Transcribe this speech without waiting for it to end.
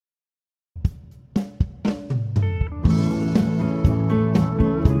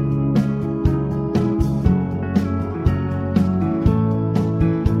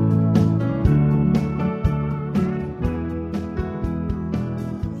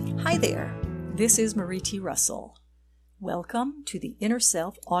Hi there, this is Marie T. Russell. Welcome to the Inner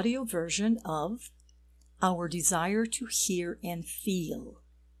Self audio version of Our Desire to Hear and Feel.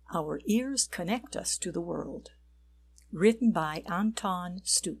 Our Ears Connect Us to the World. Written by Anton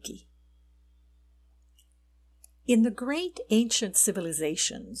Stucky. In the great ancient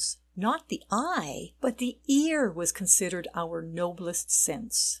civilizations, not the eye, but the ear was considered our noblest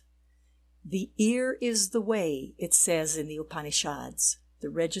sense. The ear is the way, it says in the Upanishads, the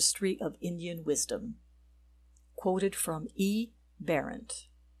Registry of Indian Wisdom. Quoted from E. Berendt.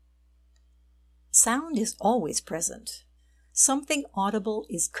 Sound is always present. Something audible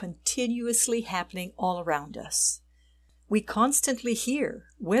is continuously happening all around us. We constantly hear,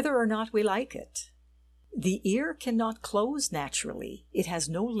 whether or not we like it. The ear cannot close naturally. It has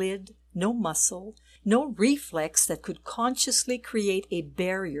no lid, no muscle, no reflex that could consciously create a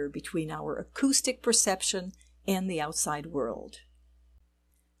barrier between our acoustic perception and the outside world.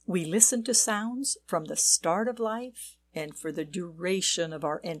 We listen to sounds from the start of life and for the duration of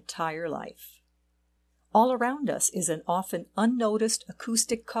our entire life. All around us is an often unnoticed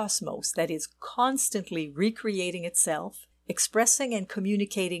acoustic cosmos that is constantly recreating itself, expressing and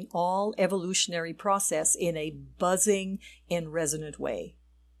communicating all evolutionary process in a buzzing and resonant way.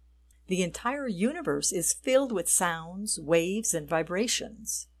 The entire universe is filled with sounds, waves, and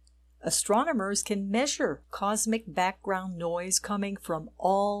vibrations. Astronomers can measure cosmic background noise coming from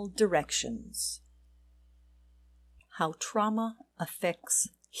all directions. How trauma affects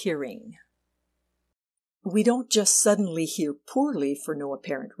hearing. We don't just suddenly hear poorly for no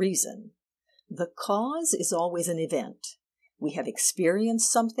apparent reason. The cause is always an event. We have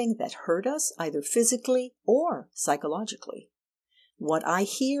experienced something that hurt us either physically or psychologically. What I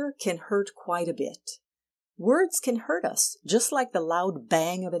hear can hurt quite a bit. Words can hurt us, just like the loud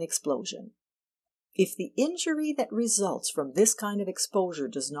bang of an explosion. If the injury that results from this kind of exposure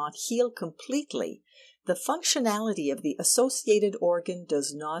does not heal completely, the functionality of the associated organ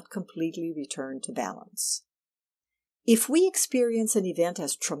does not completely return to balance. If we experience an event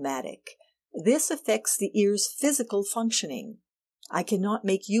as traumatic, this affects the ear's physical functioning. I cannot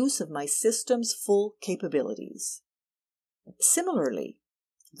make use of my system's full capabilities. Similarly,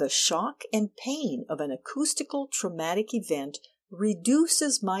 the shock and pain of an acoustical traumatic event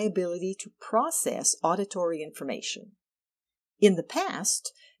reduces my ability to process auditory information. In the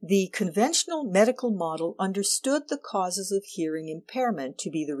past, the conventional medical model understood the causes of hearing impairment to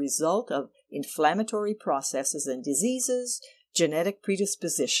be the result of inflammatory processes and diseases, genetic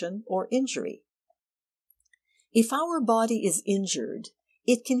predisposition, or injury. If our body is injured,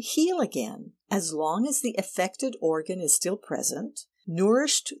 it can heal again as long as the affected organ is still present,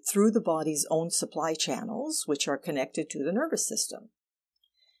 nourished through the body's own supply channels, which are connected to the nervous system.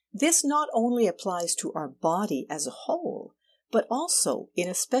 This not only applies to our body as a whole, but also, in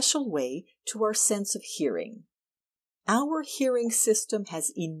a special way, to our sense of hearing. Our hearing system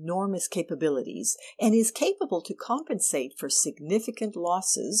has enormous capabilities and is capable to compensate for significant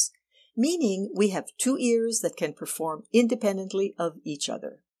losses, meaning we have two ears that can perform independently of each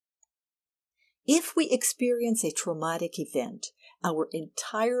other. If we experience a traumatic event, our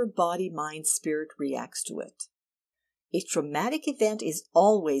entire body, mind, spirit reacts to it. A traumatic event is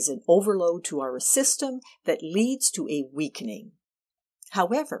always an overload to our system that leads to a weakening.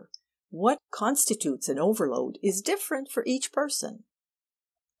 However, what constitutes an overload is different for each person.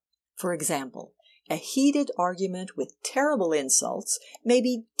 For example, a heated argument with terrible insults may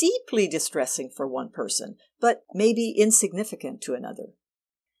be deeply distressing for one person, but may be insignificant to another.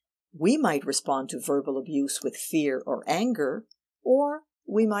 We might respond to verbal abuse with fear or anger, or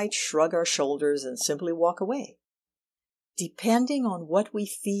we might shrug our shoulders and simply walk away. Depending on what we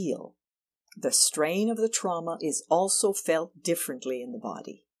feel, the strain of the trauma is also felt differently in the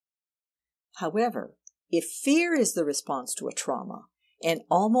body. However, if fear is the response to a trauma, an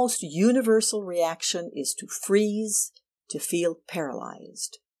almost universal reaction is to freeze, to feel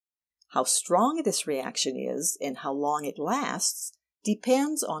paralyzed. How strong this reaction is and how long it lasts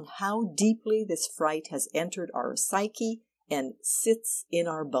depends on how deeply this fright has entered our psyche and sits in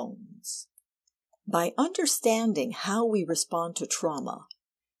our bones. By understanding how we respond to trauma,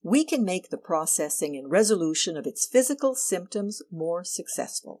 we can make the processing and resolution of its physical symptoms more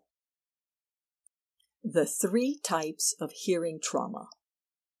successful. The 3 types of hearing trauma.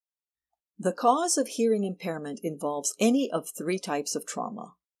 The cause of hearing impairment involves any of 3 types of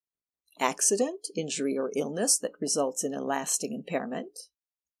trauma. Accident, injury, or illness that results in a lasting impairment.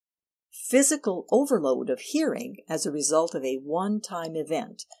 Physical overload of hearing as a result of a one-time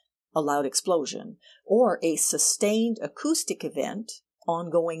event, a loud explosion, or a sustained acoustic event,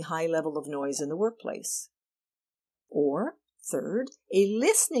 ongoing high level of noise in the workplace. Or Third, a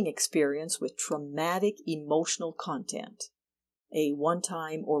listening experience with traumatic emotional content, a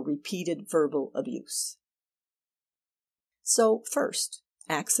one-time or repeated verbal abuse. So first,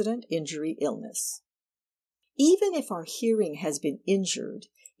 accident, injury, illness. Even if our hearing has been injured,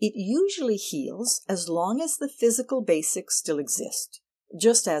 it usually heals as long as the physical basics still exist,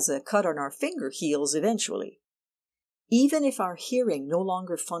 just as a cut on our finger heals eventually. Even if our hearing no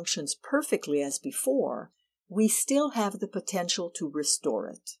longer functions perfectly as before, we still have the potential to restore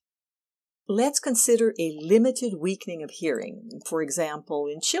it. Let's consider a limited weakening of hearing, for example,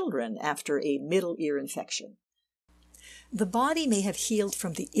 in children after a middle ear infection. The body may have healed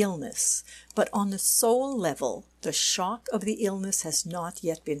from the illness, but on the soul level, the shock of the illness has not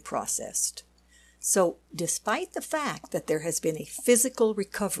yet been processed. So, despite the fact that there has been a physical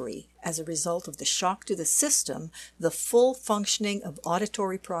recovery as a result of the shock to the system, the full functioning of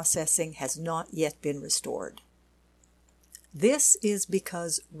auditory processing has not yet been restored. This is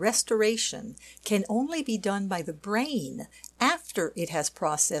because restoration can only be done by the brain after it has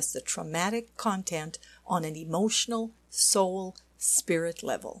processed the traumatic content on an emotional, soul, spirit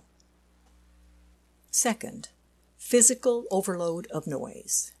level. Second, physical overload of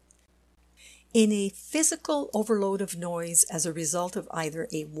noise. In a physical overload of noise as a result of either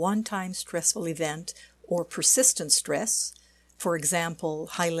a one-time stressful event or persistent stress, for example,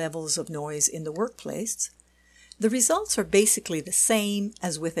 high levels of noise in the workplace, the results are basically the same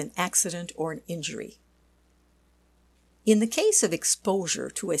as with an accident or an injury. In the case of exposure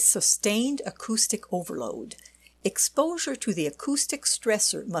to a sustained acoustic overload, exposure to the acoustic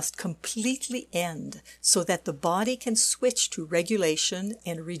stressor must completely end so that the body can switch to regulation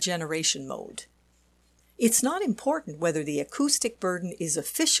and regeneration mode. It's not important whether the acoustic burden is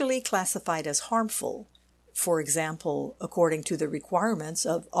officially classified as harmful, for example, according to the requirements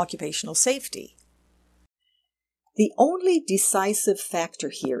of occupational safety. The only decisive factor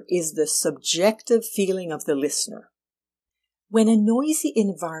here is the subjective feeling of the listener. When a noisy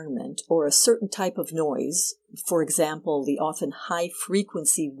environment or a certain type of noise, for example, the often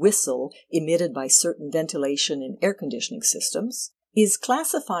high-frequency whistle emitted by certain ventilation and air conditioning systems, is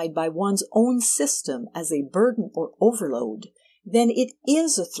classified by one's own system as a burden or overload, then it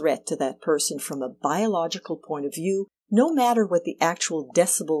is a threat to that person from a biological point of view, no matter what the actual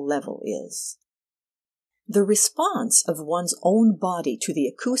decibel level is. The response of one's own body to the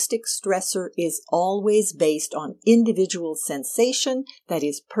acoustic stressor is always based on individual sensation that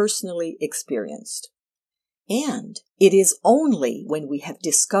is personally experienced. And it is only when we have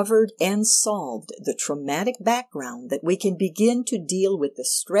discovered and solved the traumatic background that we can begin to deal with the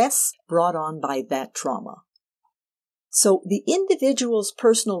stress brought on by that trauma. So the individual's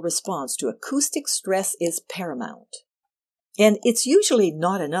personal response to acoustic stress is paramount. And it's usually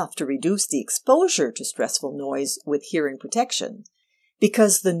not enough to reduce the exposure to stressful noise with hearing protection,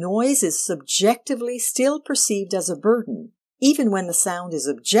 because the noise is subjectively still perceived as a burden, even when the sound is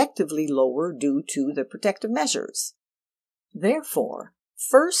objectively lower due to the protective measures. Therefore,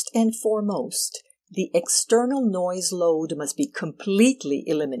 first and foremost, the external noise load must be completely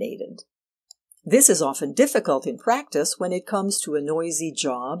eliminated. This is often difficult in practice when it comes to a noisy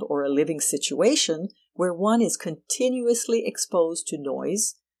job or a living situation where one is continuously exposed to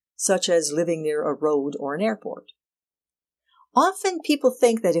noise, such as living near a road or an airport. Often people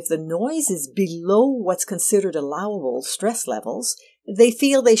think that if the noise is below what's considered allowable stress levels, they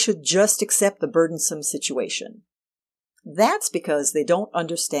feel they should just accept the burdensome situation. That's because they don't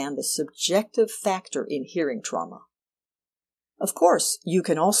understand the subjective factor in hearing trauma. Of course, you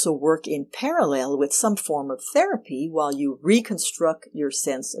can also work in parallel with some form of therapy while you reconstruct your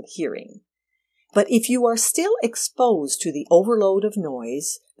sense of hearing. But if you are still exposed to the overload of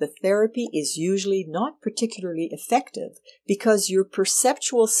noise, the therapy is usually not particularly effective because your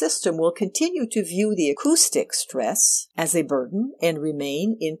perceptual system will continue to view the acoustic stress as a burden and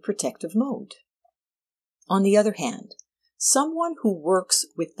remain in protective mode. On the other hand, someone who works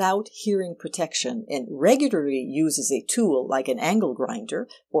without hearing protection and regularly uses a tool like an angle grinder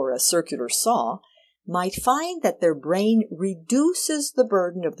or a circular saw might find that their brain reduces the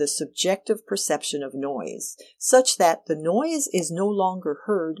burden of the subjective perception of noise, such that the noise is no longer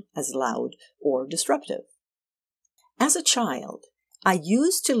heard as loud or disruptive. As a child, I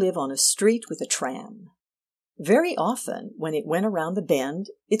used to live on a street with a tram. Very often, when it went around the bend,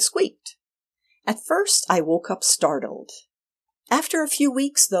 it squeaked. At first, I woke up startled. After a few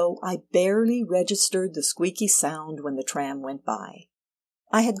weeks, though, I barely registered the squeaky sound when the tram went by.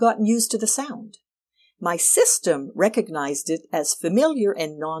 I had gotten used to the sound. My system recognized it as familiar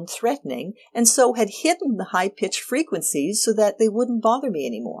and non-threatening, and so had hidden the high-pitched frequencies so that they wouldn't bother me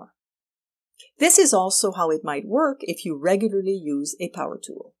anymore. This is also how it might work if you regularly use a power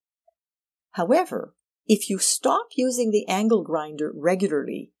tool. However, if you stop using the angle grinder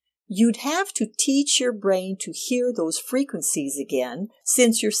regularly, you'd have to teach your brain to hear those frequencies again,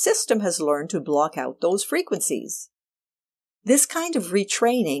 since your system has learned to block out those frequencies. This kind of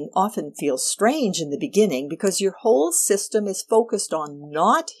retraining often feels strange in the beginning because your whole system is focused on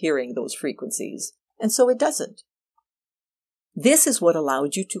not hearing those frequencies, and so it doesn't. This is what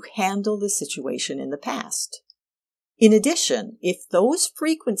allowed you to handle the situation in the past. In addition, if those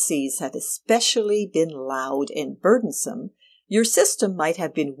frequencies had especially been loud and burdensome, your system might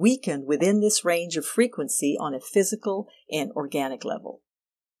have been weakened within this range of frequency on a physical and organic level.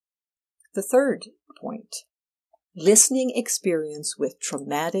 The third point, listening experience with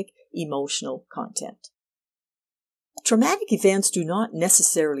traumatic emotional content. Traumatic events do not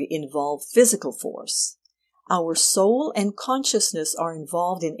necessarily involve physical force. Our soul and consciousness are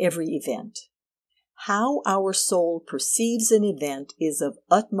involved in every event. How our soul perceives an event is of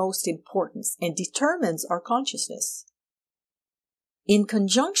utmost importance and determines our consciousness. In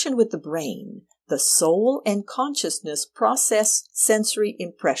conjunction with the brain, the soul and consciousness process sensory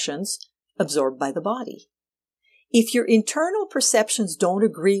impressions absorbed by the body. If your internal perceptions don't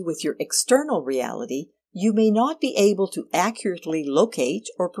agree with your external reality, you may not be able to accurately locate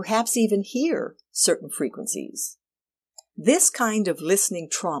or perhaps even hear certain frequencies. This kind of listening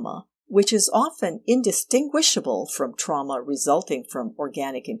trauma, which is often indistinguishable from trauma resulting from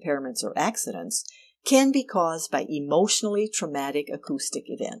organic impairments or accidents, can be caused by emotionally traumatic acoustic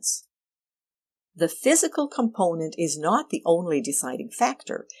events. The physical component is not the only deciding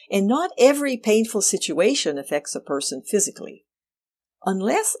factor, and not every painful situation affects a person physically.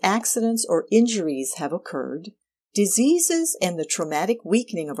 Unless accidents or injuries have occurred, diseases and the traumatic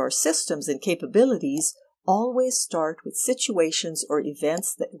weakening of our systems and capabilities always start with situations or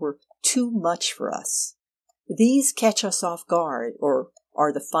events that were too much for us. These catch us off guard, or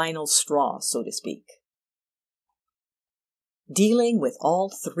are the final straw, so to speak. Dealing with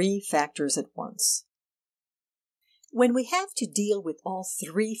all three factors at once. When we have to deal with all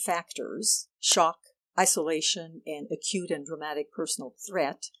three factors, shock, isolation, and acute and dramatic personal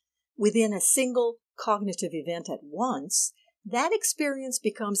threat, within a single cognitive event at once, that experience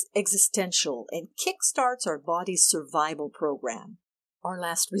becomes existential and kickstarts our body's survival program. Our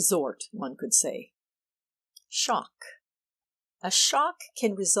last resort, one could say. Shock. A shock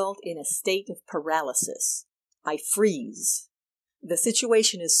can result in a state of paralysis. I freeze. The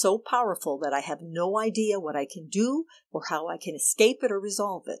situation is so powerful that I have no idea what I can do or how I can escape it or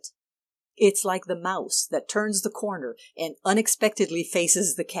resolve it. It's like the mouse that turns the corner and unexpectedly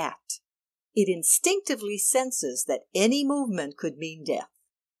faces the cat. It instinctively senses that any movement could mean death.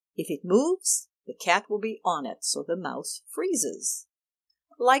 If it moves, the cat will be on it, so the mouse freezes.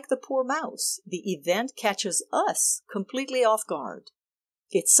 Like the poor mouse, the event catches us completely off guard.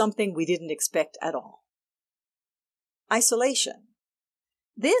 It's something we didn't expect at all. Isolation.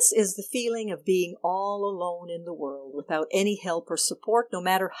 This is the feeling of being all alone in the world without any help or support, no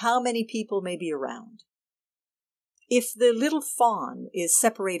matter how many people may be around. If the little fawn is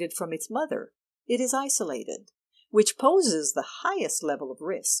separated from its mother, it is isolated, which poses the highest level of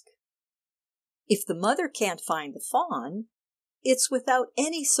risk. If the mother can't find the fawn, it's without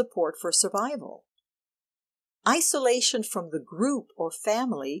any support for survival. Isolation from the group or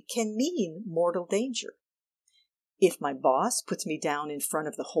family can mean mortal danger. If my boss puts me down in front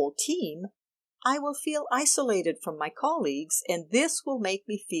of the whole team, I will feel isolated from my colleagues, and this will make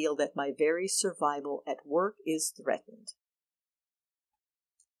me feel that my very survival at work is threatened.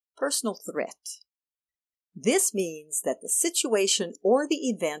 Personal threat. This means that the situation or the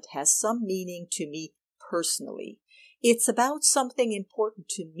event has some meaning to me personally. It's about something important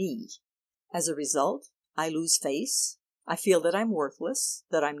to me. As a result, I lose face. I feel that I'm worthless,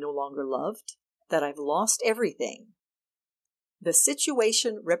 that I'm no longer loved, that I've lost everything. The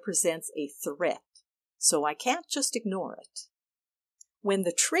situation represents a threat, so I can't just ignore it. When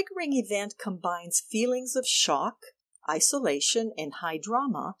the triggering event combines feelings of shock, isolation, and high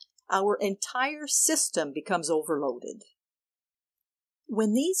drama, our entire system becomes overloaded.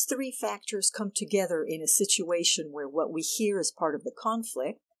 When these three factors come together in a situation where what we hear is part of the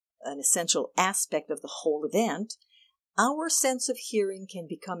conflict, an essential aspect of the whole event, our sense of hearing can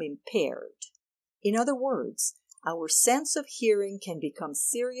become impaired. In other words, our sense of hearing can become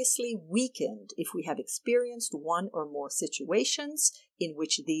seriously weakened if we have experienced one or more situations in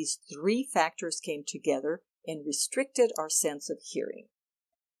which these three factors came together and restricted our sense of hearing.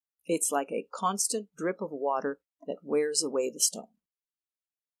 It's like a constant drip of water that wears away the stone.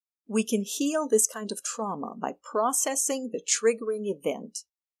 We can heal this kind of trauma by processing the triggering event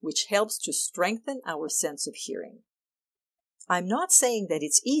which helps to strengthen our sense of hearing. I'm not saying that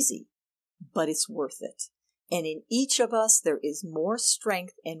it's easy, but it's worth it. And in each of us, there is more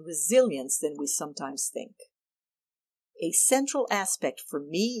strength and resilience than we sometimes think. A central aspect for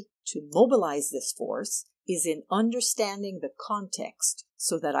me to mobilize this force is in understanding the context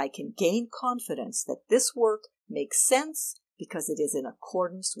so that I can gain confidence that this work makes sense because it is in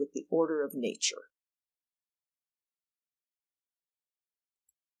accordance with the order of nature.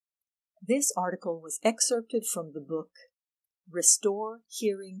 This article was excerpted from the book Restore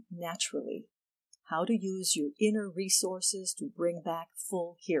Hearing Naturally: How to Use Your Inner Resources to Bring Back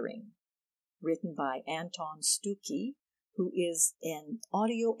Full Hearing, written by Anton Stuckey, who is an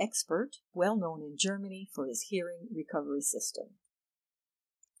audio expert well known in Germany for his hearing recovery system.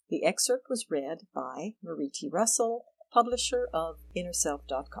 The excerpt was read by Marie T. Russell, publisher of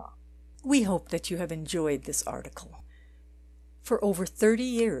InnerSelf.com. We hope that you have enjoyed this article. For over 30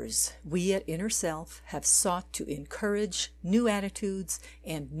 years, we at Inner Self have sought to encourage new attitudes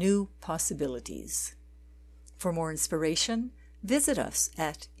and new possibilities. For more inspiration, visit us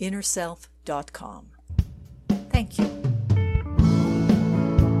at InnerSelf.com. Thank you.